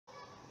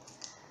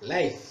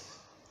Life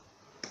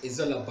is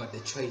all about the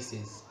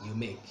choices you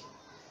make.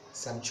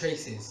 Some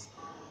choices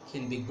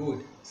can be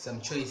good,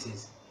 some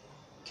choices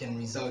can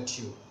result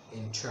you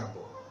in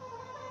trouble.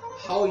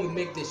 How you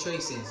make the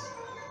choices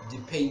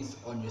depends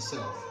on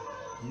yourself.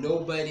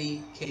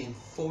 Nobody can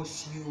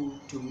force you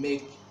to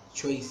make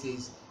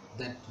choices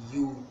that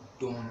you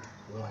don't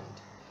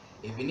want.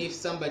 Even if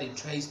somebody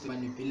tries to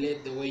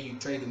manipulate the way you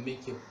try to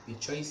make your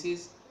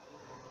choices,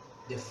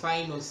 the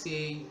final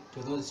say to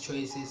those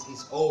choices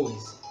is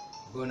always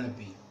gonna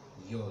be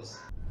yours.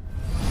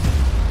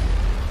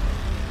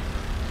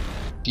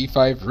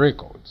 T5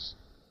 Records.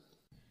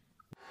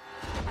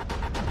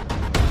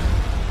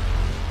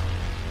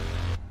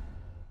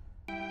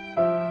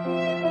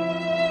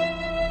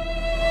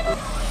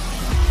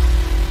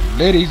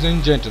 Ladies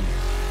and gentlemen,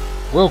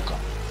 welcome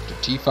to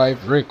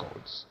T5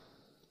 Records.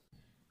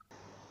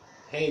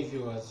 Hey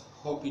viewers,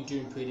 hope you're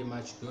doing pretty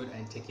much good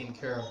and taking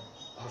care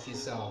of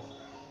yourself.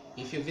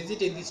 If you're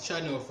visiting this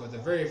channel for the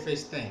very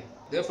first time,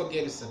 don't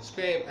forget to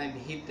subscribe and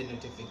hit the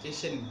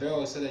notification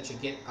bell so that you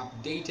get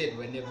updated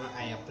whenever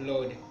I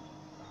upload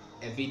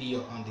a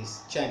video on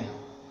this channel.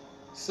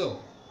 So,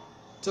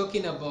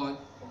 talking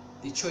about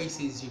the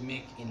choices you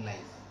make in life,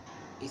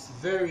 it's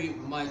very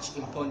much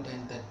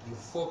important that you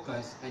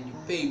focus and you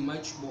pay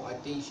much more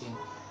attention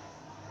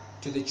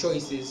to the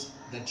choices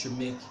that you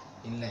make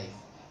in life,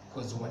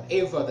 because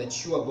whatever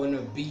that you are going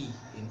to be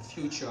in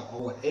future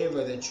or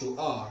whatever that you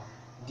are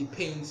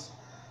depends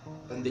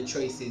on the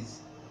choices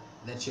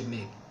that you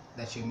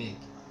make.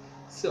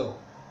 So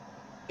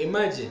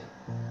imagine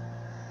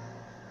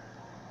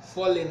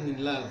falling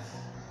in love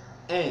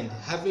and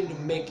having to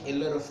make a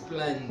lot of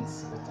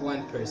plans with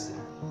one person.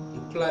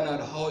 You plan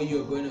out how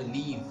you're going to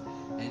live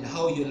and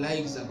how your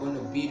lives are going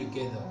to be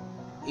together.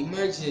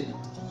 Imagine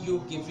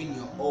you giving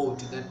your all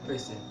to that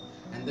person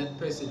and that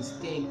person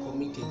staying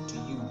committed to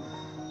you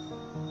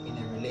in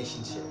a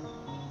relationship,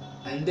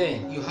 and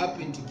then you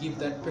happen to give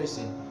that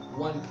person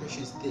one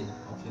precious thing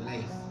of your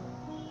life,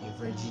 your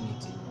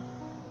virginity.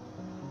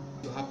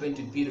 You happen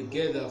to be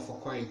together for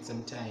quite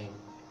some time,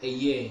 a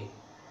year,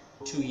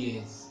 2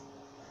 years,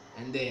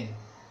 and then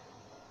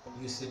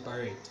you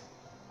separate.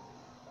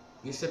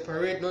 You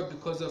separate not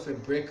because of a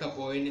breakup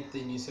or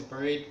anything. You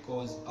separate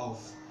because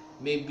of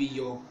maybe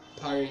your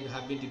parent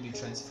having to be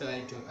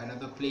transferred to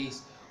another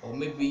place, or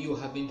maybe you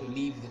having to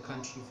leave the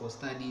country for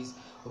studies,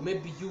 or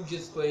maybe you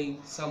just going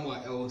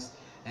somewhere else,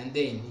 and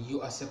then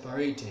you are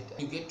separated.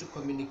 You get to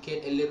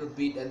communicate a little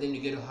bit, and then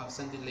you get to have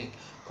something like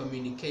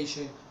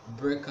communication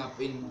breakup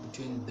in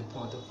between the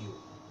both of you.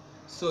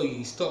 So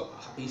you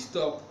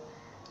stop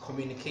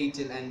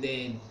communicating, and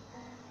then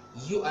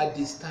you are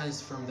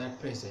distanced from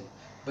that person.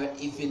 But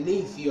even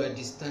if you are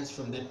distanced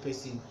from that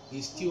person,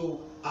 you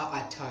still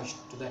are attached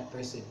to that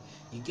person.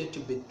 You get to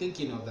be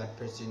thinking of that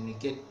person, you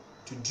get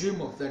to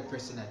dream of that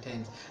person at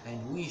times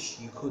and wish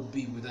you could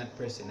be with that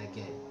person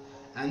again.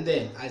 And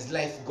then as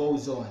life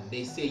goes on,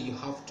 they say you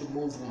have to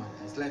move on.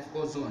 As life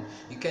goes on,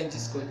 you can't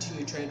just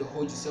continue trying to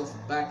hold yourself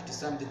back to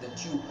something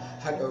that you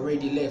had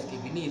already left,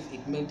 even if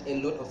it meant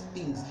a lot of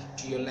things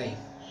to your life.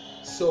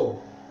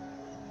 So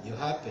you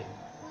happen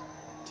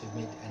to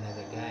meet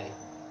another guy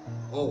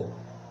or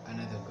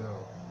another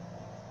girl.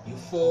 You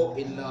fall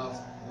in love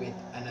with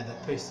another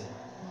person,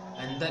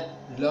 and that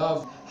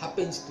love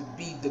happens to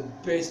be the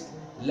best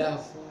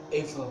love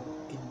ever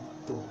in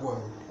the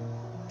world.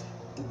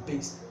 The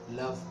best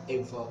love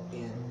ever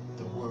in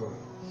the world.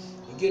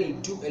 You get to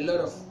do a lot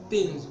of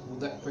things with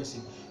that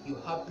person. You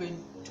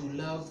happen to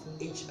love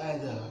each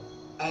other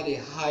at a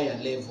higher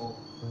level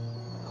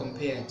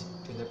compared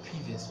to the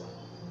previous one.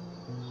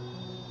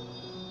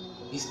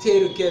 You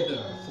stay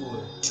together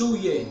for 2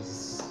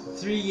 years,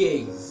 3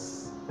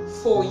 years,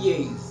 4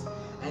 years,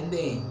 and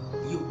then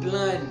you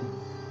plan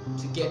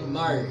to get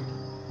married.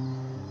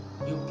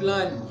 You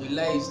plan your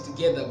lives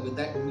together with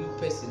that new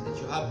person that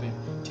you happen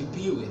to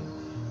be with.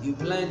 You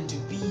plan to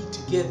be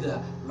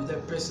together with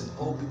that person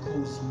all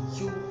because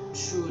you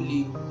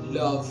truly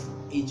love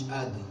each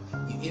other.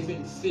 You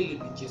even feel it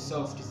with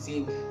yourself to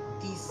say,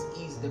 this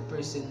is the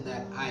person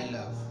that I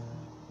love.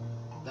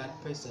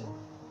 That person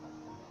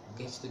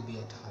gets to be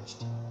attached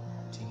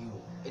to you,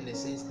 in the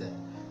sense that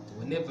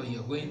whenever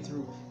you're going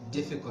through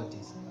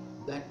difficulties,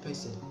 that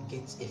person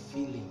gets a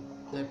feeling,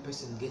 that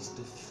person gets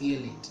to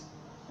feel it.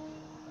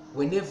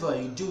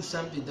 Whenever you do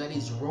something that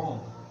is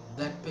wrong,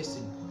 that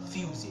person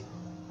feels it.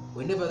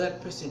 Whenever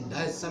that person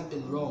does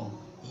something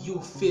wrong, you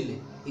feel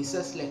it. It's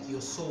just like your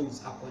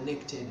souls are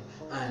connected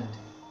and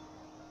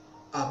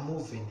are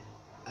moving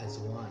as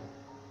one.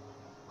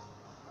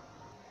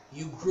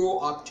 You grow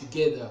up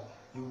together,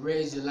 you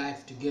raise your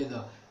life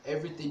together,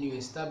 everything, you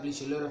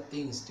establish a lot of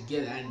things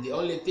together, and the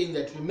only thing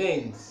that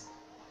remains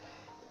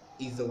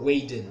is the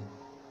wedding.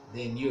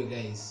 Then you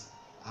guys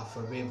are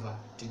forever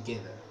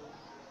together.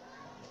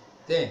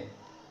 Then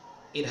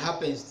it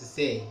happens to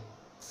say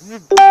you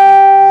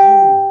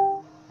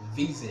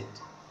visit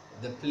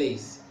the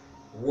place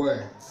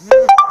where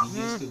you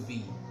used to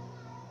be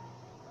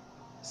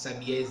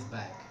some years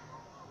back.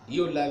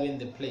 You loving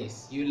the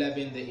place, you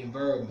loving the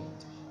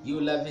environment, you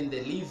loving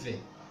the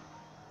living,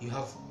 You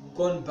have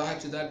gone back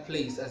to that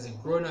place as a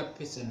grown-up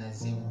person,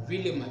 as a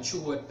really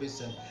matured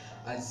person,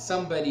 as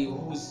somebody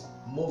who's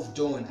moved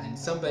on and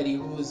somebody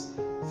who's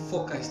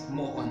focused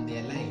more on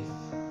their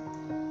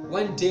life.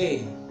 One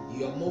day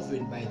you are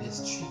moving by the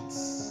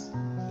streets,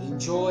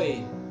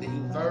 enjoying the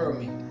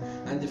environment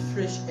and the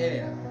fresh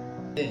air.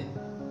 Then,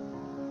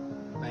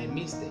 by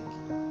mistake,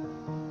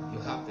 you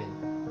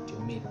happen to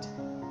meet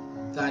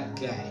that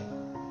guy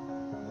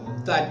or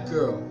that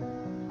girl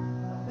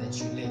that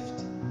you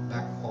left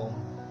back home.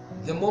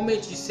 The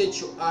moment you set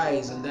your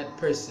eyes on that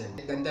person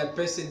and that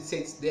person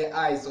sets their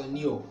eyes on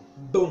you,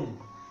 boom,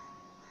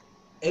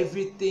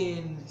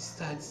 everything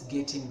starts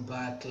getting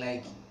back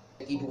like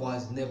it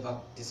was never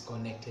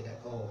disconnected at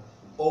all.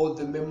 All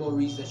the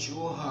memories that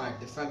you had,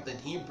 the fact that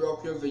he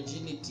broke your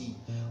virginity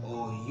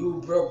or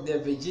you broke their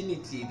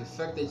virginity, the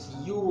fact that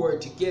you were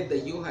together,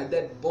 you had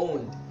that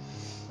bond,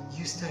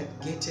 you start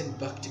getting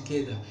back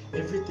together.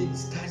 Everything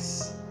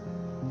starts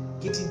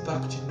getting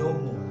back to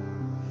normal.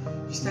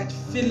 You start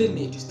feeling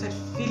it, you start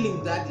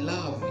feeling that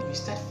love, you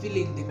start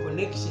feeling the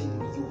connection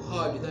you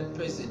had with that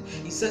person.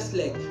 It's just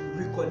like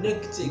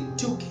reconnecting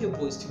two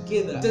cables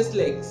together, just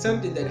like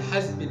something that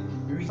has been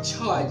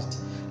recharged.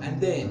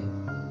 And then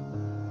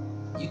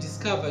you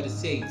discover to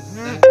say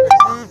that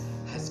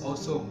person has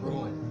also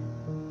grown.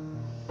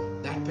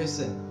 That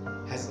person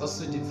has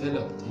also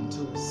developed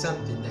into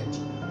something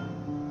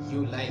that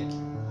you like,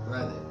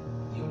 rather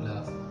you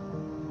love.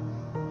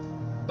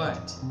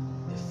 But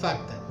the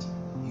fact that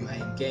you are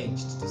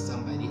engaged to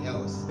somebody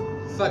else,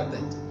 the fact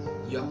that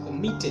you are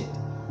committed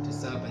to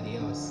somebody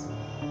else,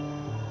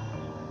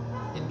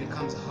 it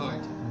becomes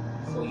hard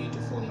for you to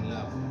fall in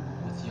love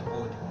with your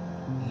old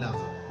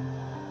lover.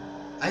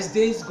 As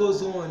days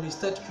goes on, you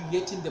start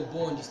creating the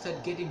bond, you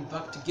start getting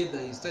back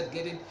together, you start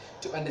getting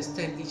to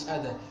understand each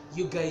other.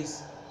 You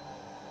guys,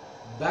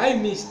 by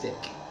mistake,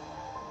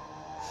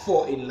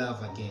 fall in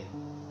love again.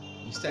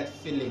 You start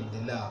feeling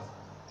the love,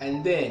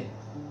 and then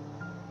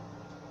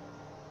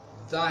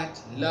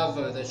that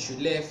lover that you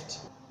left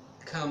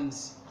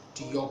comes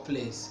to your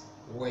place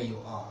where you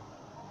are,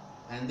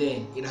 and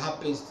then it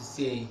happens to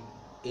say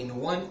in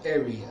one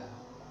area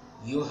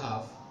you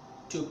have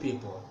two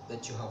people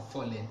that you have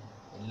fallen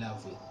in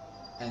love with,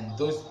 and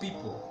those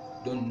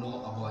people don't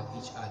know about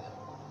each other.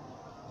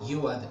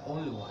 You are the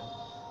only one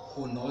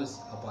who knows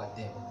about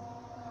them.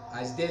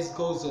 As days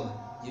goes on,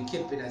 you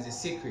keep it as a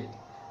secret.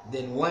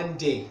 Then one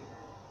day,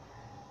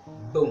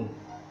 boom,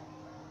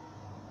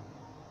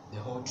 the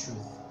whole truth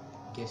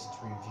gets to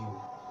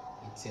reveal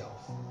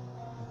itself.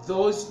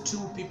 Those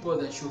two people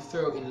that you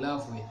fell in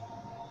love with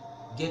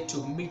get to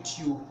meet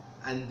you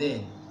and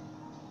then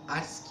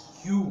ask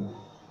you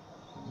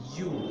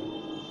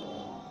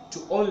to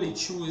only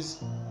choose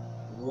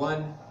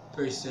one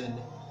person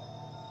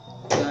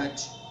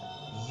that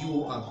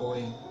you are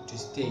going to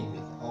stay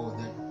with, or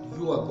that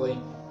you are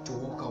going to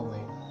walk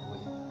away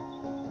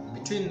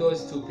with. Between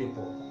those two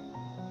people,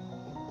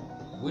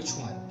 which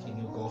one can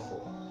you go for?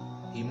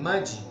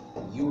 Imagine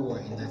you were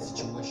in that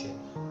situation.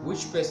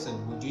 Which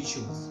person would you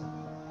choose?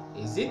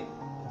 Is it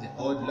the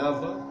old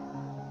lover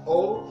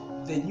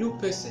or the new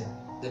person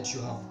that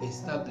you have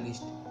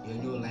established your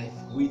new life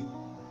with?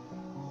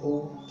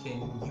 Who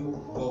can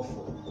you go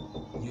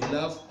for? You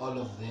love all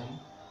of them,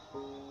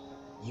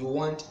 you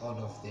want all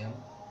of them,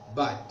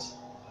 but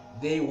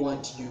they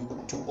want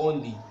you to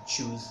only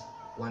choose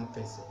one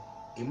person.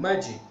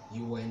 Imagine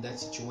you were in that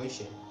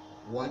situation.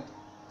 What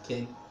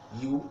can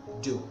you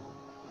do?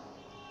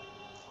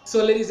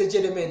 So ladies and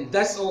gentlemen,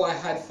 that's all I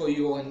had for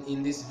you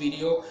in this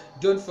video.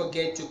 Don't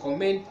forget to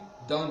comment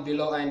down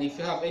below, and if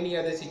you have any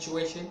other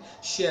situation,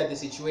 share the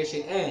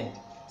situation and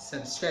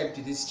subscribe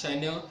to this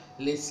channel.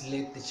 Let's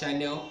let the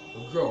channel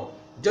grow.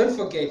 Don't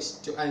forget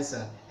to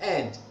answer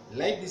and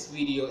like this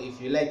video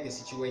if you like the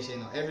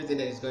situation or everything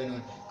that is going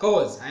on,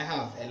 cause I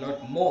have a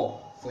lot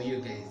more for you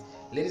guys.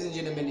 Ladies and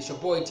gentlemen, it's your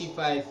boy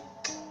T5.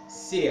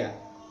 See ya.